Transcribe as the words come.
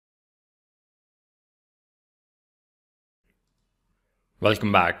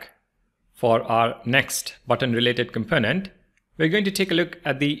Welcome back. For our next button-related component, we're going to take a look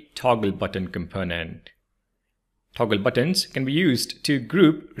at the toggle button component. Toggle buttons can be used to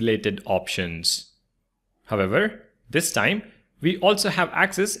group related options. However, this time, we also have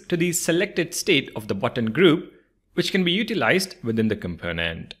access to the selected state of the button group, which can be utilized within the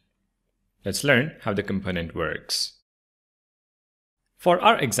component. Let's learn how the component works. For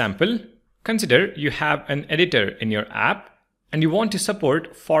our example, consider you have an editor in your app and you want to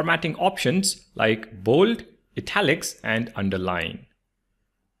support formatting options like bold, italics, and underline.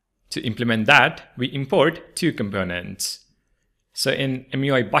 To implement that, we import two components. So in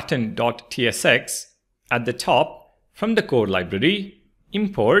muibutton.tsx, at the top, from the core library,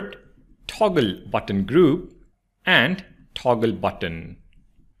 import toggle button group and toggle button.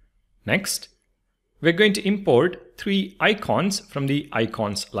 Next, we're going to import three icons from the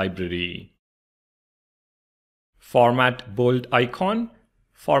icons library. Format bold icon,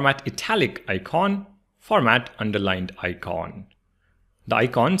 format italic icon, format underlined icon. The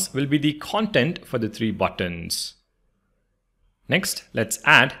icons will be the content for the three buttons. Next, let's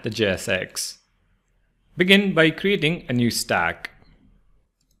add the JSX. Begin by creating a new stack.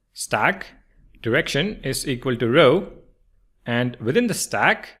 Stack direction is equal to row, and within the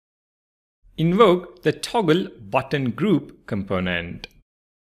stack, invoke the toggle button group component.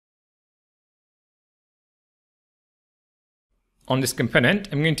 On this component,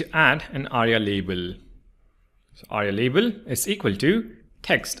 I'm going to add an ARIA label. So ARIA label is equal to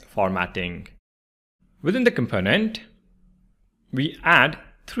text formatting. Within the component, we add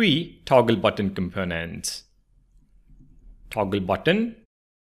three toggle button components. Toggle button.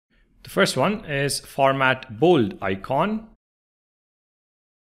 The first one is format bold icon.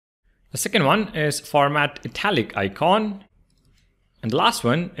 The second one is format italic icon. And the last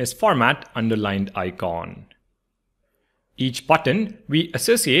one is format underlined icon. Each button we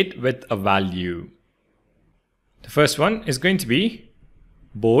associate with a value. The first one is going to be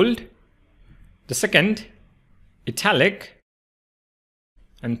bold, the second italic,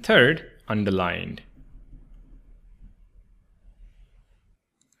 and third underlined.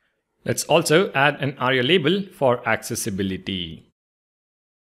 Let's also add an ARIA label for accessibility.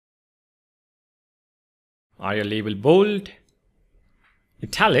 ARIA label bold,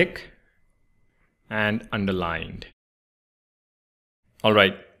 italic, and underlined.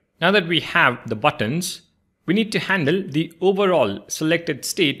 Alright, now that we have the buttons, we need to handle the overall selected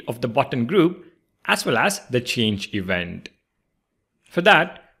state of the button group as well as the change event. For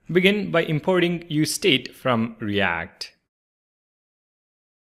that, begin by importing useState from React.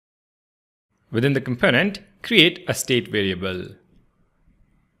 Within the component, create a state variable.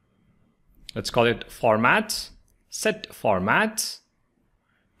 Let's call it formats, set formats,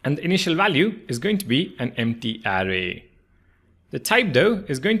 and the initial value is going to be an empty array. The type though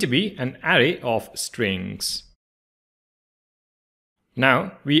is going to be an array of strings.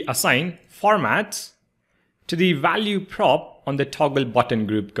 Now we assign formats to the value prop on the toggle button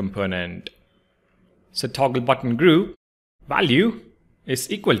group component. So toggle button group value is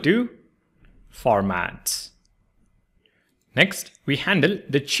equal to formats. Next, we handle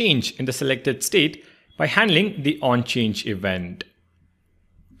the change in the selected state by handling the onChange event.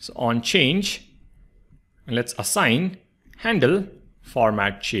 So onChange, and let's assign handle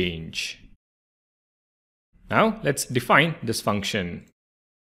format change. Now let's define this function.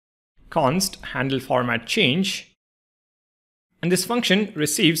 Const handle format change, and this function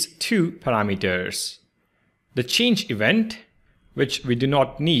receives two parameters. The change event, which we do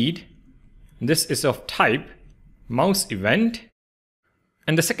not need, this is of type mouse event,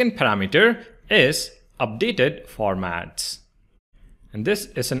 and the second parameter is updated formats, and this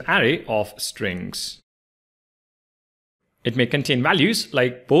is an array of strings. It may contain values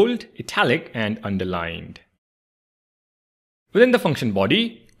like bold, italic, and underlined. Within the function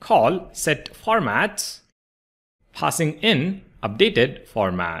body, call setFormats, passing in updated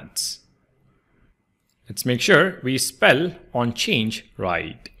formats. Let's make sure we spell onChange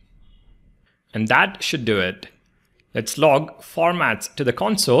right. And that should do it. Let's log formats to the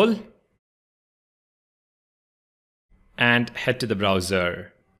console and head to the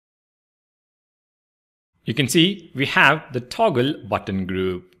browser. You can see we have the toggle button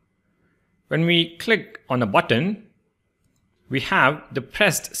group. When we click on a button, we have the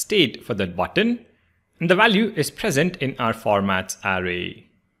pressed state for that button, and the value is present in our formats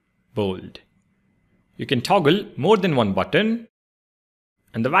array, bold. You can toggle more than one button,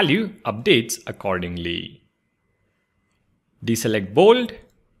 and the value updates accordingly. Deselect bold,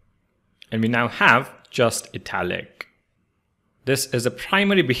 and we now have just italic. This is the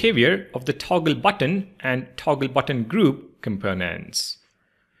primary behavior of the toggle button and toggle button group components.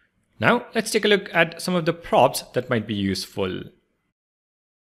 Now let's take a look at some of the props that might be useful.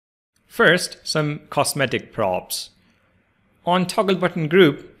 First, some cosmetic props. On toggle button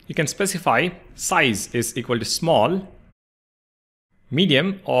group, you can specify size is equal to small,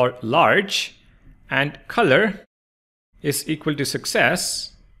 medium or large, and color is equal to success,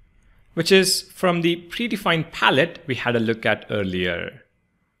 which is from the predefined palette we had a look at earlier.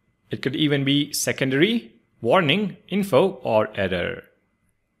 It could even be secondary, warning, info, or error.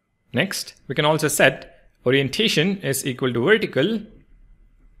 Next, we can also set orientation is equal to vertical.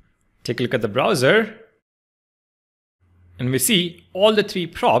 Take a look at the browser, and we see all the three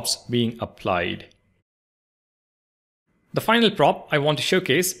props being applied. The final prop I want to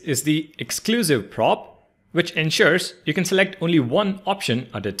showcase is the exclusive prop, which ensures you can select only one option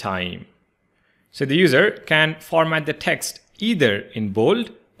at a time. So the user can format the text either in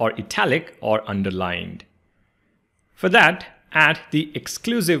bold or italic or underlined. For that, add the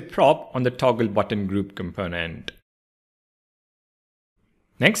exclusive prop on the toggle button group component.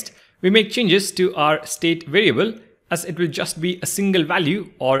 Next, we make changes to our state variable, as it will just be a single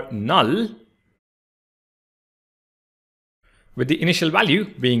value or null, with the initial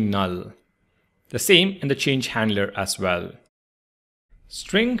value being null. The same in the change handler as well.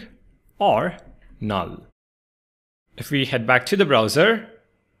 String or null. If we head back to the browser,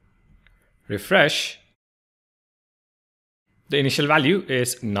 refresh, the initial value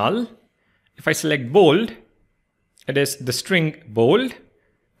is null. If I select bold, it is the string bold.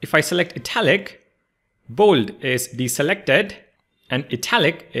 If I select italic, bold is deselected and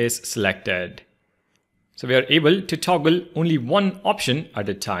italic is selected. So we are able to toggle only one option at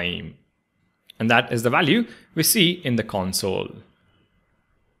a time. And that is the value we see in the console.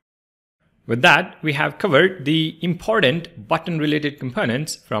 With that, we have covered the important button-related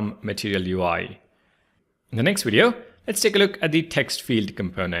components from Material UI. In the next video, let's take a look at the text field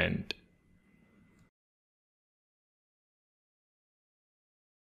component.